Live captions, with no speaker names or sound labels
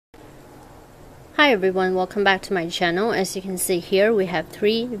Hi everyone, welcome back to my channel. As you can see here, we have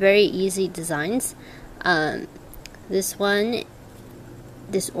three very easy designs. This one,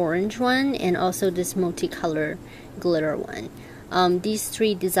 this orange one, and also this multicolor glitter one. These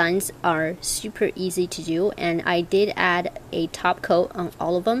three designs are super easy to do, and I did add a top coat on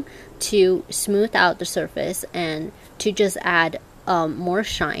all of them to smooth out the surface and to just add more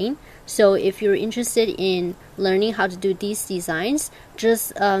shine. So if you're interested in learning how to do these designs,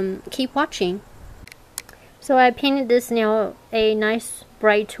 just keep watching. So I painted this nail a nice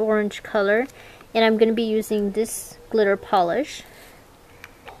bright orange color, and I'm going to be using this glitter polish.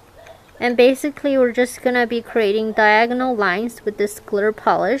 And basically we're just going to be creating diagonal lines with this glitter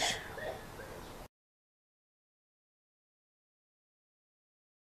polish.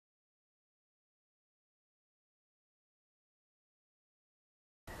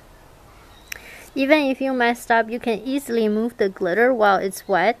 Even if you messed up, you can easily move the glitter while it's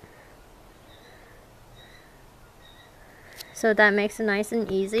wet. So that makes it nice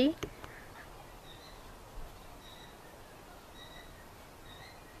and easy.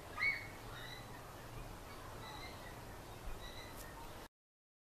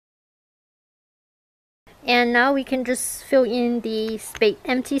 And now we can just fill in the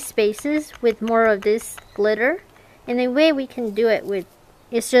empty spaces with more of this glitter. And the way we can do it with,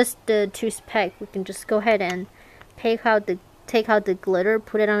 it's just the toothpick. We can just go ahead and take out the glitter,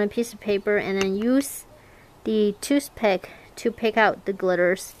 put it on a piece of paper, and then use the toothpick to pick out the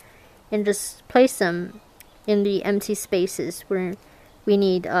glitters and just place them in the empty spaces where we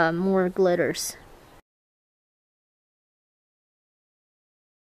need more glitters.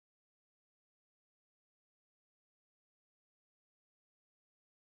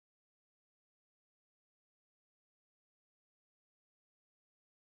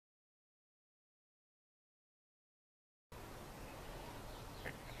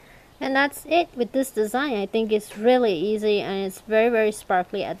 And that's it with this design. I think it's really easy and it's very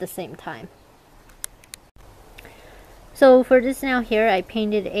sparkly at the same time. So for this nail here, I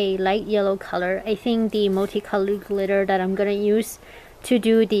painted a light yellow color. I think the multicolored glitter that I'm gonna use to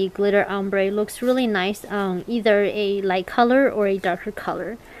do the glitter ombre looks really nice on either a light color or a darker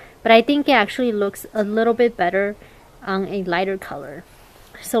color. But I think it actually looks a little bit better on a lighter color.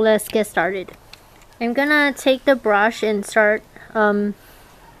 So let's get started. I'm gonna take the brush and start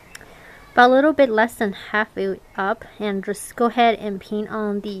about a little bit less than halfway up and just go ahead and paint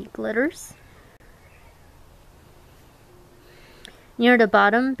on the glitters near the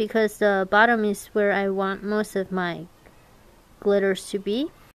bottom, because the bottom is where I want most of my glitters to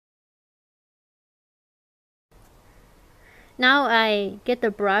be. Now I get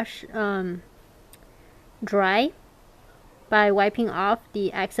the brush dry by wiping off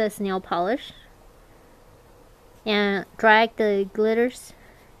the excess nail polish and drag the glitters.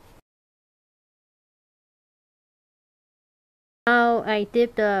 Now I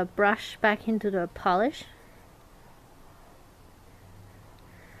dip the brush back into the polish.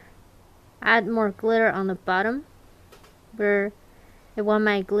 Add more glitter on the bottom where I want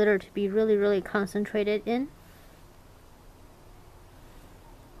my glitter to be really concentrated in.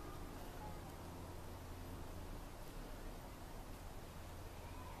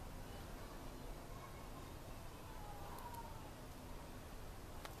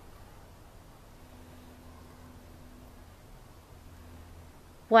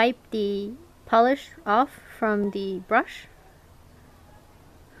 Wipe the polish off from the brush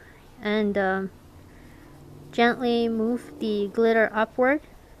and gently move the glitter upward.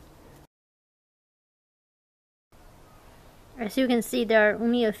 As you can see, there are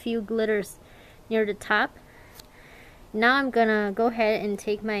only a few glitters near the top. Now I'm gonna go ahead and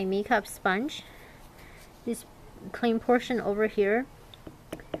take my makeup sponge, this clean portion over here,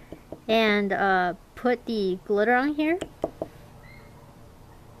 and put the glitter on here.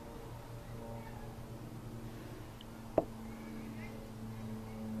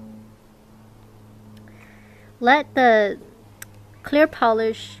 Let the clear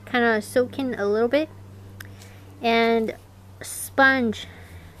polish kind of soak in a little bit and sponge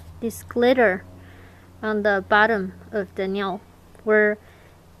this glitter on the bottom of the nail where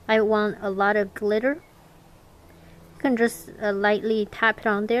I want a lot of glitter. You can just lightly tap it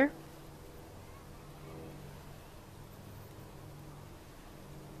on there.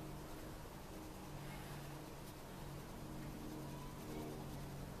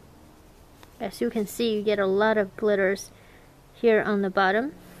 As you can see, you get a lot of glitters here on the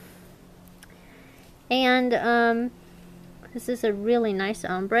bottom. And this is a really nice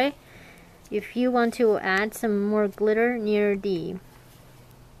ombre. If you want to add some more glitter near the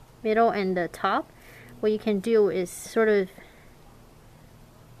middle and the top, what you can do is sort of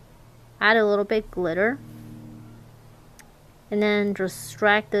add a little bit glitter, and then just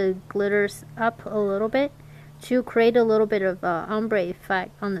drag the glitters up a little bit to create a little bit of ombre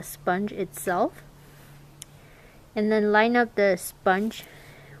effect on the sponge itself. And then line up the sponge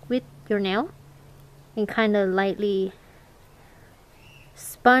with your nail and kind of lightly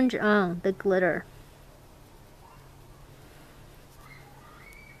sponge on the glitter.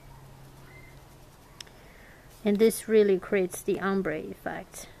 And this really creates the ombre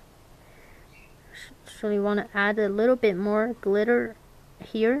effect. So you want to add a little bit more glitter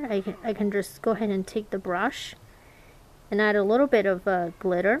here. I can just go ahead and take the brush and add a little bit of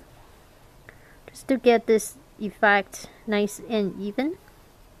glitter just to get this effect nice and even.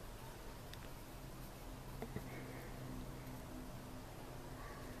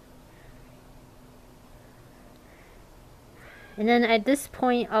 And then at this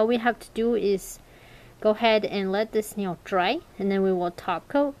point, all we have to do is go ahead and let this nail dry, and then we will top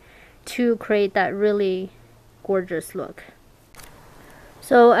coat to create that really gorgeous look.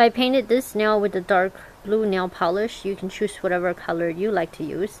 So I painted this nail with the dark blue nail polish. You can choose whatever color you like to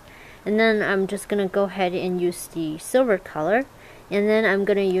use. And then I'm just gonna go ahead and use the silver color, and then I'm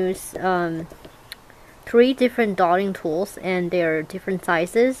gonna use 3 different dotting tools, and they're different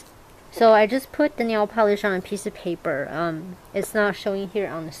sizes. So I just put the nail polish on a piece of paper. It's not showing here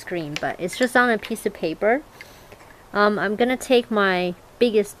on the screen, but it's just on a piece of paper. I'm gonna take my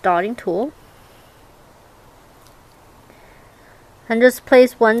biggest dotting tool and just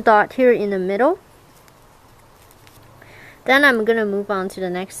place 1 dot here in the middle. Then I'm gonna move on to the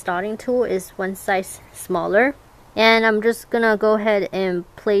next dotting tool, is 1 size smaller, and I'm just gonna go ahead and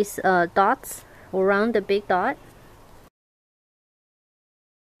place dots around the big dot.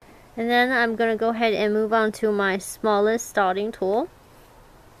 And then I'm gonna go ahead and move on to my smallest dotting tool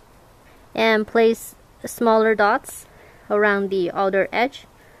and place smaller dots around the outer edge.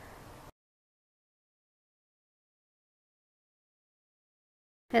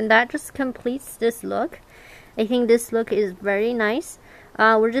 And that just completes this look. I think this look is very nice.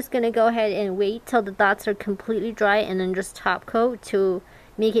 We're just gonna go ahead and wait till the dots are completely dry and then just top coat to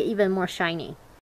make it even more shiny.